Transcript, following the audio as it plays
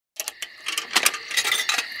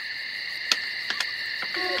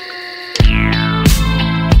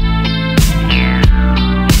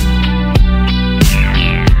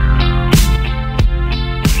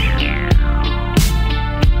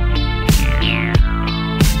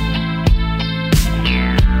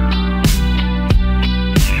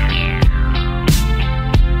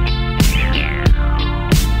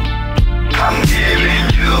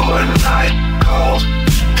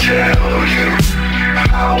Tell you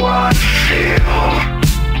how I feel.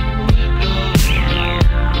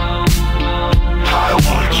 I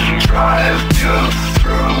want to drive you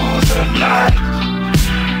through the night,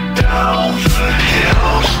 down the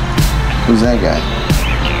hills. Who's that guy?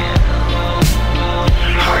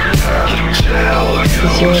 I gotta tell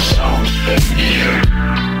you something you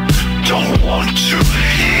don't want to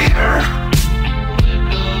hear.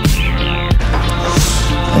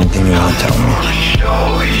 Anything you want to tell me?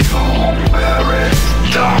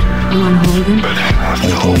 You want to hold him?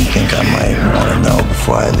 Anything you think I might want to know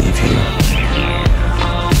before I leave here?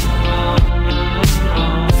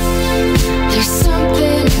 There's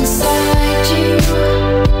something inside you.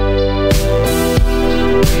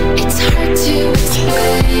 It's hard to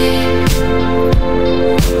explain.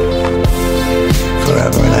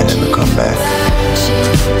 Forever and I never come back.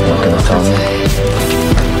 What can you tell me?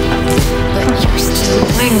 But you're still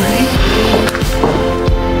right?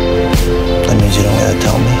 That means you don't gotta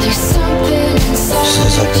tell me. There's something inside Just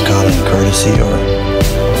as like a common courtesy, or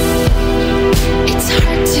it's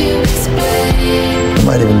hard to explain. it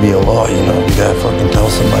might even be a law, you know. You gotta fucking tell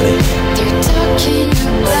somebody. They're talking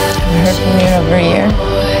about I heard from you in over a year.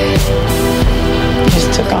 You just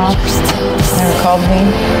took off. Never called me.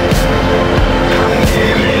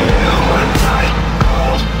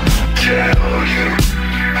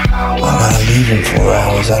 I gotta leave in 4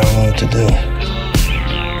 hours. I don't know what to do.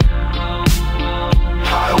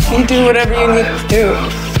 You do whatever you need to do.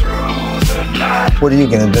 What are you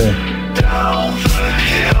gonna do?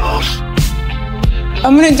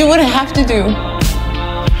 I'm gonna do what I have to do.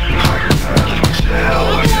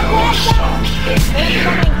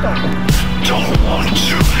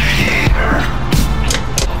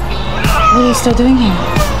 What are you still doing here?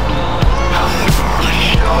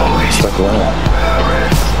 Stuck around.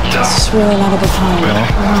 It's just really not a good time.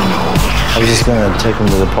 I was just gonna take him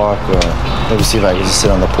to the park, or maybe see if I could just sit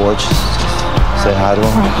on the porch, say hi to him.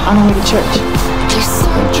 Alright, I'm gonna go to church.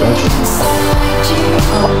 In church?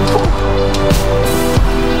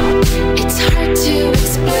 it's hard to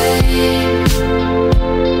explain.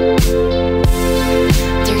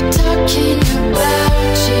 They're talking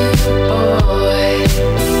about you, boy.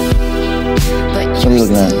 But What are you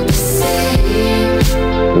looking at? still the same.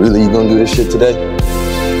 Really, you gonna do this shit today?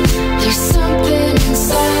 There's something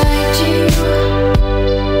inside you.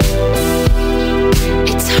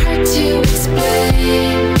 It's hard to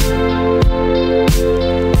explain.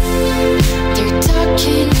 They're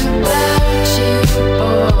talking about you,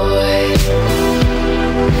 boy.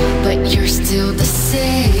 But you're still the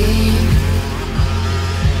same.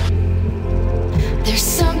 There's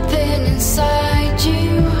something inside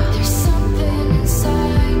you. There's something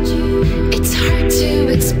inside you. It's hard to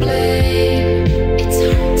explain. It's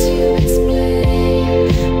hard to explain.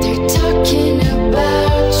 They're talking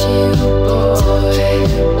about you, boy.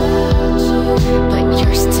 But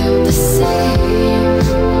you're still the same.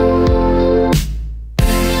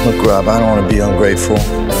 Look, Rob, I don't want to be ungrateful. I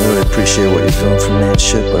really appreciate what you're doing for me and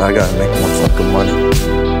shit, but I gotta make more fucking money.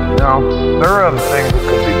 No, there are other things that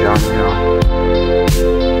could be done, you know.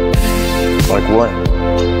 Like what?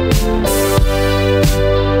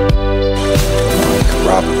 Like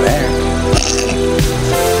rob a bank.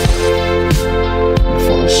 I'm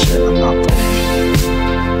full of shit, I'm not full of shit.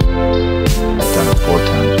 I've done it 4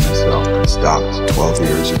 times myself. I stopped 12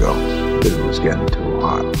 years ago because it was getting too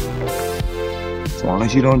hot. As long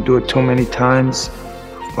as you don't do it too many times,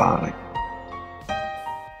 fine.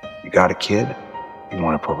 You got a kid, you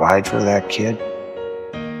want to provide for that kid,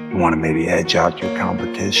 you want to maybe edge out your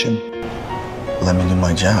competition. Let me do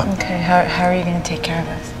my job. Okay, how are you gonna take care of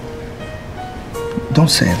us? Don't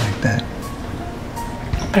say it like that.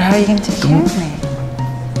 But how are you gonna take care of me?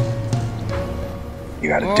 You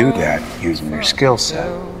got to do that using your skill set.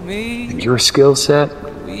 And your skill set,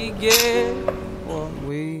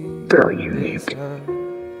 very unique.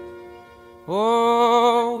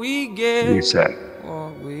 You said,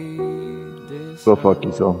 go fuck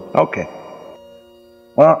yourself. Okay.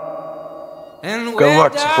 Well, good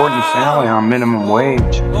luck supporting your family on minimum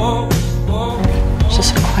wage. It's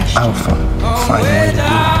just a question. I'll find a way to do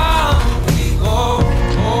it.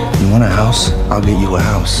 You want a house? I'll get you a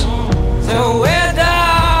house. You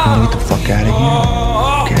want to get the fuck out of here?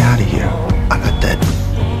 Get out of here. I got that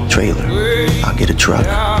trailer. I'll get a truck.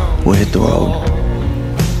 We'll hit the road.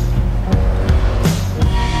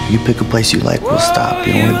 You pick a place you like, we'll stop.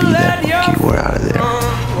 You don't want to be there, fuck you, we're out of there.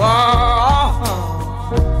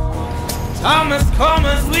 Time has come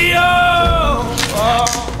as we all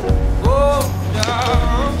go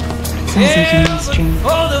down. Sounds like a nice dream.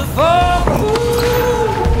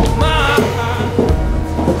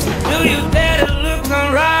 Do you dare to look me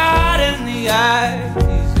right in the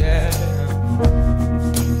eyes? Yeah.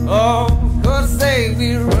 Oh, 'cause say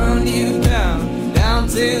we run you down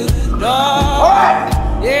to the door. All right.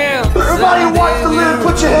 Yeah. Everybody who wants to live,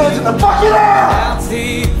 put your hands in the fucking air.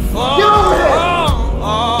 Get over here.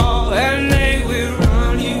 And they will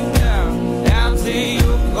run you down till you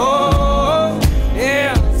go.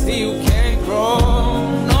 Yeah, till you can't grow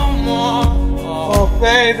no more. Oh,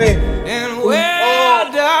 baby. And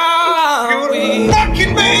we're down.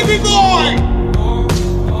 Fucking baby boy.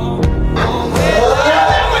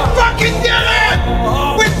 We fucking did it.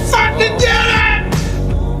 We fucking did it.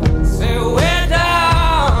 Say we're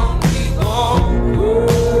down. We go.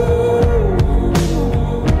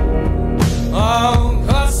 Oh,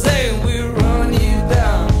 'cause say we run you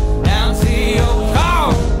down till you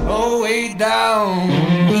come all the way down.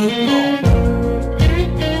 We go.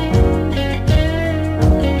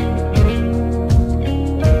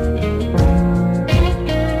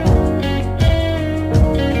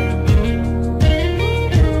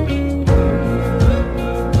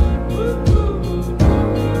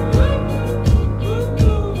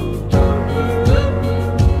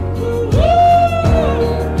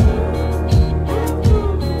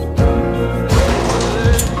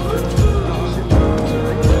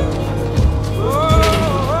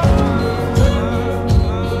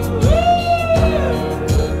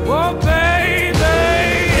 Oh, baby,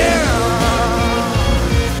 yeah.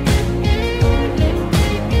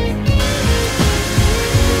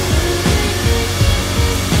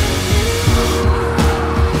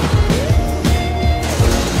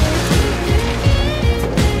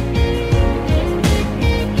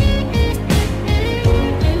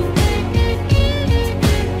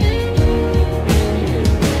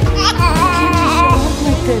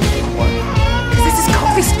 Because this is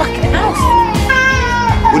Kofi's fucking house.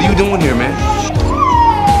 What are you doing here, man?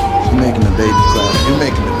 You're making the baby cry. You're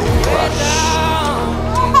making the baby cry.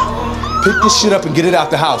 Pick this shit up and get it out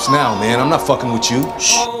the house now, man. I'm not fucking with you.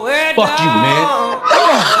 Shh. We're Fuck you, man.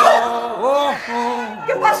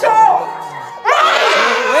 ¿Qué pasó?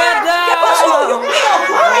 We're down.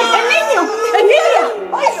 ¡Ay, el niño! ¡El niño!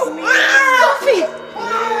 ¡Ay, Dios mío!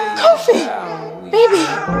 Kofi! Baby!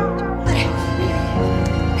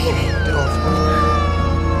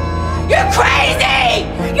 You're crazy!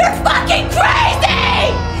 You're fucking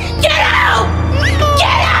crazy! Get out!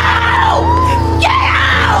 Get out! Get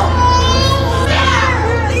out!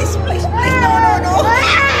 Please, please, please, no, no, no.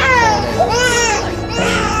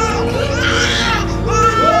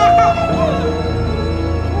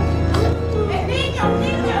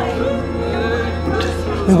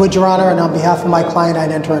 We would, Your Honor, and on behalf of my client,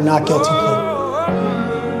 I'd enter a not guilty plea.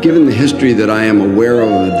 Given the history that I am aware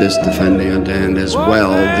of this defendant and as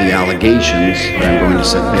well the allegations, I'm going to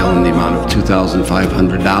set bail in the amount of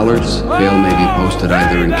 $2,500. Bail may be posted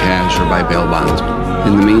either in cash or by bail bondsman.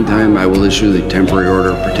 In the meantime, I will issue the temporary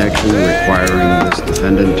order of protection requiring this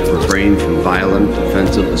defendant to refrain from violent,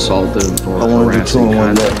 offensive, assaultive, or harassing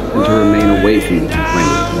conduct and to remain away from the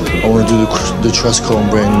complainant. I want to do the trust code and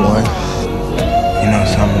bring one. You know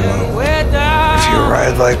something, Lou? If you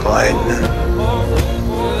ride like lightning,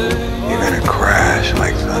 you're gonna crash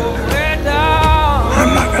like thunder.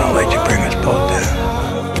 I'm not gonna let you bring us both down.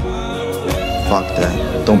 Fuck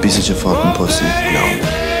that. Don't be such a fucking pussy.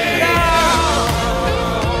 No.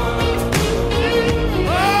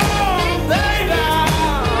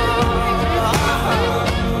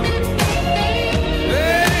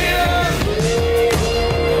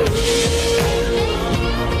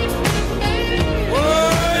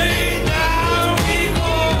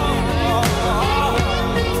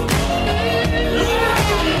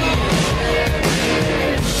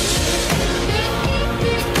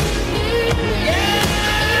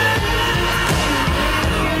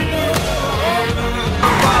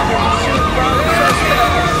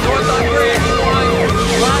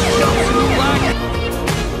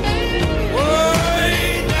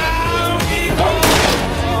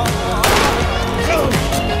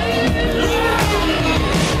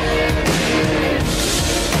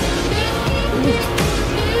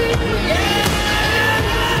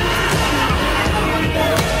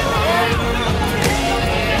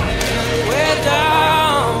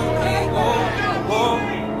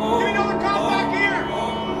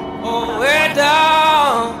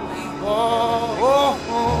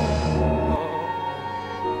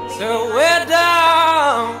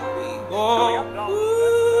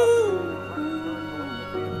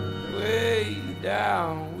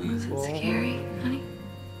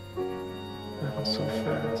 all so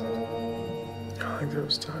fast. Not like there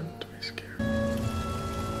was time to be scared.